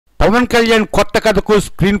పవన్ కళ్యాణ్ కొత్త కథకు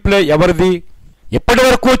screen play ఎవరిది? ఇప్పటి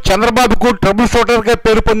వరకు చంద్రబాబుకు ట్రబుల్ షూటర్గా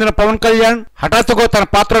పేరు పొందిన పవన్ కళ్యాణ్ హఠాత్తుగా తన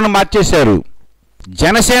పాత్రను మార్చేశారు.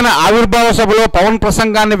 జనసేన ఆవిర్భావ సభలో పవన్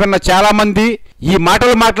ప్రసంగాన్ని విన్న చాలా మంది ఈ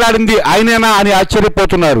మాటలు మాట్లాడింది ఆయనేనా అని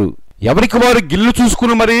ఆశ్చర్యపోతున్నారు. ఎవరికి వారు గిల్లు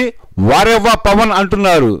చూసుకుని మరి వారెవ్వా పవన్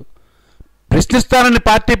అంటున్నారు. ప్రశ్నిస్తానని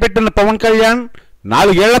పార్టీ పెట్టిన పవన్ కళ్యాణ్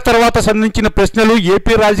 4 ఏళ్ల తర్వాత సంధించిన ప్రశ్నలు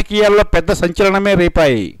ఏపీ రాజకీయాల్లో పెద్ద సంచలనమే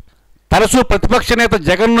రేపాయి. తరచూ ప్రతిపక్ష నేత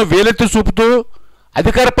జగన్ను వేలెత్తి చూపుతూ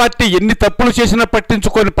అధికార పార్టీ ఎన్ని తప్పులు చేసినా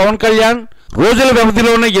పట్టించుకొని పవన్ కళ్యాణ్ రోజుల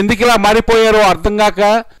వ్యవధిలోనే ఎందుకిలా మారిపోయారో అర్థం కాక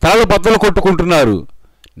తలలు బద్దలు కొట్టుకుంటున్నారు.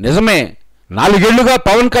 నిజమే, 4 ఏళ్లుగా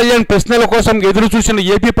పవన్ కళ్యాణ్ ప్రశ్నల కోసం ఎదురు చూసిన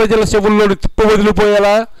ఏపీ ప్రజల చెవుల్లోని తిప్పు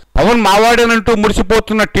వదిలిపోయేలా, పవన్ మావాడేనంటూ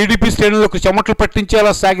మురిసిపోతున్న టీడీపీ శ్రేణులకు చెమటలు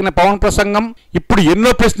పట్టించేలా సాగిన పవన్ ప్రసంగం ఇప్పుడు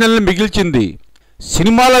ఎన్నో ప్రశ్నలను మిగిల్చింది.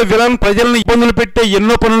 సినిమాలో విలన్ ప్రజలను ఇబ్బందులు పెట్టే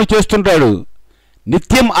ఎన్నో పనులు చేస్తుంటాడు.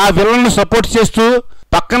 నిత్యం ఆ విలన్ను సపోర్ట్ చేస్తూ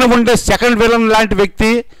పక్కన ఉండే సెకండ్ విలన్ లాంటి వ్యక్తి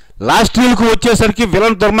లాస్ట్ రీల్కు వచ్చేసరికి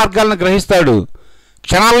విలన్ దుర్మార్గాలను గ్రహిస్తాడు.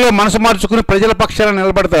 క్షణాల్లో మనసు మార్చుకుని ప్రజల పక్షాన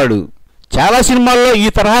నిలబడతాడు. చాలా సినిమాల్లో ఈ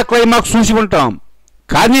తరహా క్లైమాక్స్ చూసి ఉంటాం.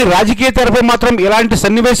 కానీ రాజకీయ తెరపై మాత్రం ఇలాంటి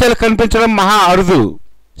సన్నివేశాలు కనిపించడం మహా అరుదు.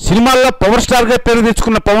 సినిమాల్లో పవర్ స్టార్గా పేరు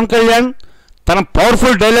తెచ్చుకున్న పవన్ కళ్యాణ్ తన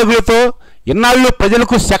పవర్ఫుల్ డైలాగులతో ఇన్నాళ్ళు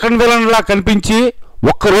ప్రజలకు సెకండ్ విలన్లా కనిపించి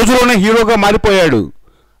ఒక్క రోజులోనే హీరోగా మారిపోయాడు.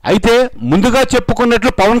 అయితే ముందుగా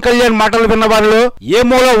చెప్పుకున్నట్లు పవన్ కళ్యాణ్ మాటలు విన్న వారిలో ఏ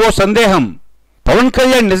మూల ఓ సందేహం. పవన్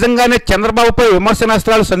కళ్యాణ్ నిజంగానే చంద్రబాబుపై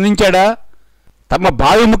విమర్శనాస్త్రాలు సంధించాడా? తమ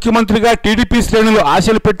భావి ముఖ్యమంత్రిగా టీడీపీ శ్రేణులు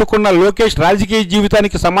ఆశలు పెట్టుకున్న లోకేష్ రాజకీయ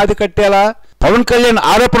జీవితానికి సమాధి కట్టేలా పవన్ కళ్యాణ్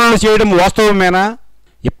ఆరోపణలు చేయడం వాస్తవమేనా?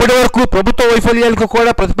 ఇప్పటి వరకు ప్రభుత్వ వైఫల్యాలకు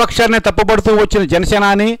కూడా ప్రతిపక్షాన్ని తప్పుపడుతూ వచ్చిన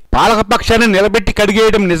జనసేనాని పాలకపక్షాన్ని నిలబెట్టి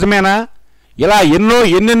కడిగేయడం నిజమేనా? ఇలా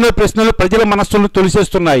ఎన్నెన్నో ప్రశ్నలు ప్రజల మనస్సులను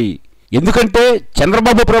తొలిసేస్తున్నాయి. ఎందుకంటే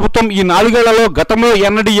చంద్రబాబు ప్రభుత్వం ఈ 4 ఏళ్లలో గతంలో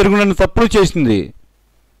ఎన్నడూ ఎరుగునన్ని తప్పులు చేసింది.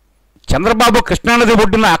 చంద్రబాబు కృష్ణానది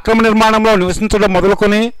ఒడ్డున అక్రమ నిర్మాణంలో నివసించడం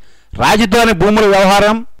మొదలుకొని రాజధాని భూముల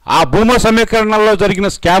వ్యవహారం, ఆ భూముల సమీకరణలో జరిగిన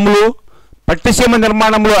స్కాములు, పట్టిసీమ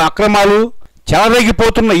నిర్మాణంలో అక్రమాలు,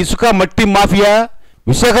 చెలరేగిపోతున్న ఇసుక మట్టి మాఫియా,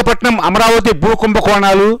 విశాఖపట్నం అమరావతి భూ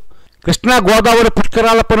కుంభకోణాలు, కృష్ణా గోదావరి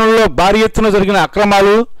పుష్కరాల పనుల్లో భారీ ఎత్తున జరిగిన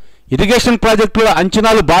అక్రమాలు, ఇరిగేషన్ ప్రాజెక్టుల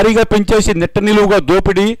అంచనాలు భారీగా పెంచేసి నెట్ట నిలువుగా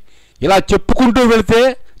దోపిడీ, ఇలా చెప్పుకుంటూ వెళితే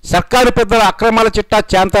సర్కారు పెద్దల అక్రమాల చిట్టా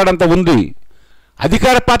చాంతాడంత ఉంది.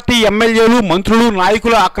 అధికార పార్టీ ఎమ్మెల్యేలు, మంత్రులు,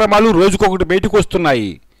 నాయకుల అక్రమాలు రోజుకొకటి బయటకు వస్తున్నాయి.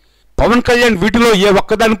 పవన్ కళ్యాణ్ వీటిలో ఏ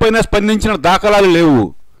ఒక్కదానిపైన స్పందించిన దాఖలాలు లేవు.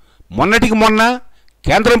 మొన్నటికి మొన్న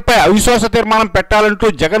కేంద్రంపై అవిశ్వాస తీర్మానం పెట్టాలంటూ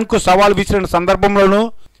జగన్కు సవాల్ విసిరిన సందర్భంలోనూ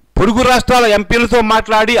పొరుగు రాష్ట్రాల ఎంపీలతో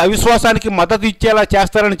మాట్లాడి అవిశ్వాసానికి మద్దతు ఇచ్చేలా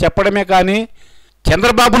చేస్తారని చెప్పడమే కానీ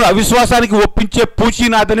చంద్రబాబును అవిశ్వాసానికి ఒప్పించే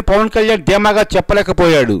పూచీనాథని పవన్ కళ్యాణ్ ధీమాగా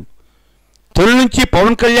చెప్పలేకపోయాడు. తొలి నుంచి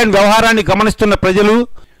పవన్ కళ్యాణ్ వ్యవహారాన్ని గమనిస్తున్న ప్రజలు,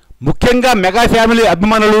 ముఖ్యంగా మెగా ఫ్యామిలీ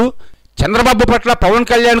అభిమానులు చంద్రబాబు పట్ల పవన్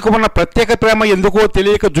కళ్యాణ్కు ఉన్న ప్రత్యేక ప్రేమ ఎందుకో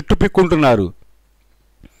తెలియక జుట్టు పిక్కుంటున్నారు.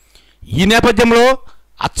 ఈ నేపథ్యంలో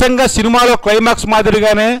అచ్చంగా సినిమాలో క్లైమాక్స్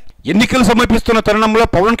మాదిరిగానే ఎన్నికలు సమీపిస్తున్న తరుణంలో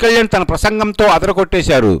పవన్ కళ్యాణ్ తన ప్రసంగంతో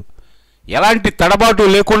అదరగొట్టేశారు. ఎలాంటి తడబాటు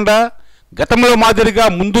లేకుండా, గతంలో మాదిరిగా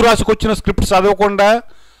ముందు రాసుకొచ్చిన స్క్రిప్ట్ చదవకుండా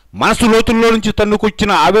మనసు లోతుల్లో నుంచి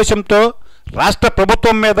తన్నుకొచ్చిన ఆవేశంతో రాష్ట్ర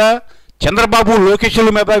ప్రభుత్వం మీద, చంద్రబాబు, లోకేష్ల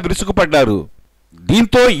మీద విరుచుకుపడ్డారు.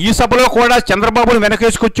 దీంతో ఈ సభలో కూడా చంద్రబాబును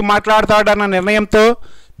వెనకేసుకొచ్చి మాట్లాడతాడన్న నిర్ణయంతో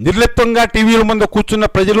నిర్లిప్తంగా టీవీల ముందు కూర్చున్న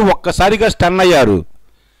ప్రజలు ఒక్కసారిగా స్టన్ అయ్యారు.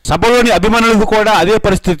 సభలోని అభిమానులకు కూడా అదే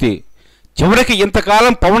పరిస్థితి. చివరికి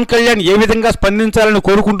ఇంతకాలం పవన్ కళ్యాణ్ ఏ విధంగా స్పందించాలని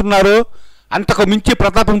కోరుకుంటున్నారో అంతకు మించి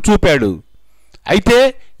ప్రతాపం చూపాడు. అయితే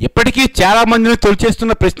ఇప్పటికీ చాలా మందిని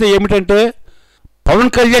తొలిచేస్తున్న ప్రశ్న ఏమిటంటే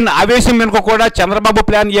పవన్ కళ్యాణ్ ఆవేశం వెనుక కూడా చంద్రబాబు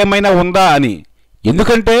ప్లాన్ ఏమైనా ఉందా అని.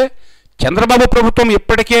 ఎందుకంటే చంద్రబాబు ప్రభుత్వం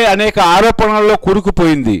ఇప్పటికే అనేక ఆరోపణలలో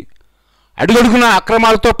కూరుకుపోయింది. అడుగడుగున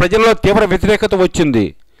అక్రమాలతో ప్రజల్లో తీవ్ర వ్యతిరేకత వచ్చింది.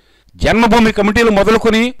 జన్మభూమి కమిటీలు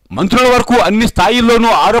మొదలుకొని మంత్రుల వరకు అన్ని స్థాయిల్లోనూ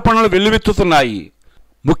ఆరోపణలు వెల్లువెత్తుతున్నాయి.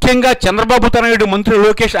 ముఖ్యంగా చంద్రబాబు తనయుడు మంత్రి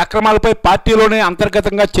లోకేష్ అక్రమాలపై పార్టీలోనే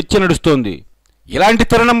అంతర్గతంగా చర్చ నడుస్తోంది. ఇలాంటి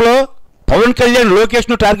తరుణంలో పవన్ కళ్యాణ్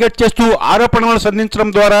లోకేష్ను టార్గెట్ చేస్తూ ఆరోపణలు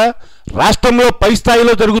సంధించడం ద్వారా రాష్ట్రంలో పై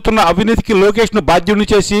స్థాయిలో జరుగుతున్న అవినీతికి లోకేష్ను బాధ్యుడిని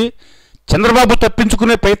చేసి చంద్రబాబు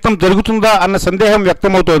తప్పించుకునే ప్రయత్నం జరుగుతుందా అన్న సందేహం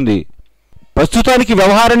వ్యక్తమవుతోంది. ప్రస్తుతానికి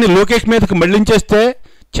వ్యవహారాన్ని లోకేష్ మీదకి మళ్లించేస్తే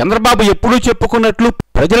చంద్రబాబు ఎప్పుడూ చెప్పుకున్నట్లు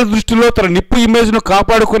ప్రజల దృష్టిలో తన నిప్పు ఇమేజ్ను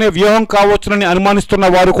కాపాడుకునే వ్యూహం కావచ్చునని అనుమానిస్తున్న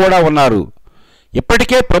వారు కూడా ఉన్నారు.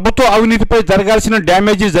 ఇప్పటికే ప్రభుత్వ అవినీతిపై జరగాల్సిన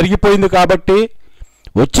డ్యామేజీ జరిగిపోయింది కాబట్టి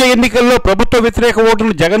వచ్చే ఎన్నికల్లో ప్రభుత్వ వ్యతిరేక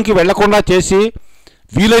ఓటును జగన్కి వెళ్లకుండా చేసి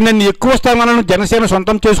వీలైనన్ని ఎక్కువ స్థానాలను జనసేన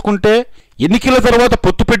సొంతం చేసుకుంటే ఎన్నికల తర్వాత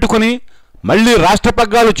పొత్తు పెట్టుకుని మళ్లీ రాష్ట్ర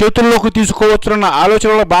పగ్గాలు చేతుల్లోకి తీసుకోవచ్చునన్న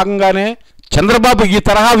ఆలోచనలో భాగంగానే చంద్రబాబు ఈ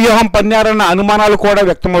తరహా వ్యూహం పన్నారన్న అనుమానాలు కూడా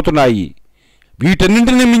వ్యక్తమవుతున్నాయి.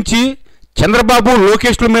 వీటన్నింటిని మించి చంద్రబాబు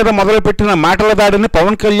లోకేష్ల మీద మొదలుపెట్టిన మాటల దాడిని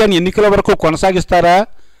పవన్ కళ్యాణ్ ఎన్నికల వరకు కొనసాగిస్తారా,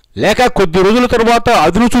 లేక కొద్ది రోజుల తరువాత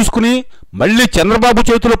అదును చూసుకుని మళ్లీ చంద్రబాబు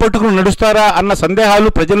చేతులు పట్టుకుని నడుస్తారా అన్న సందేహాలు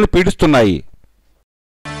ప్రజల్ని పీడిస్తున్నాయి.